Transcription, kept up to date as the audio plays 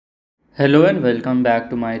Hello and welcome back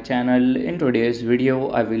to my channel. In today's video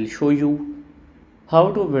I will show you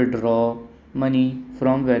how to withdraw money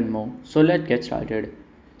from Venmo. So let's get started.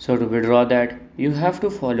 So to withdraw that you have to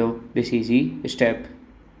follow this easy step.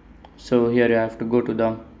 So here you have to go to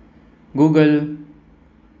the Google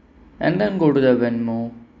and then go to the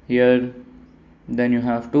Venmo. Here then you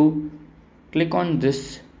have to click on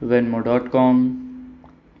this venmo.com.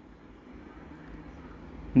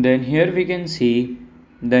 Then here we can see,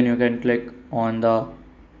 then you can click on the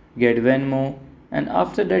get Venmo, and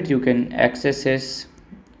after that you can access this,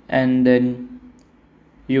 and then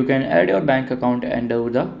you can add your bank account and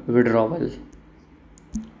do the withdrawal.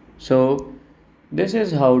 So this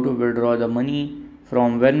is how to withdraw the money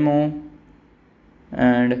from Venmo.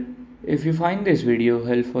 And if you find this video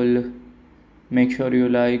helpful, make sure you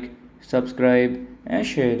like, subscribe and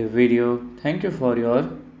share the video. Thank you for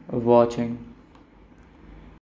your watching.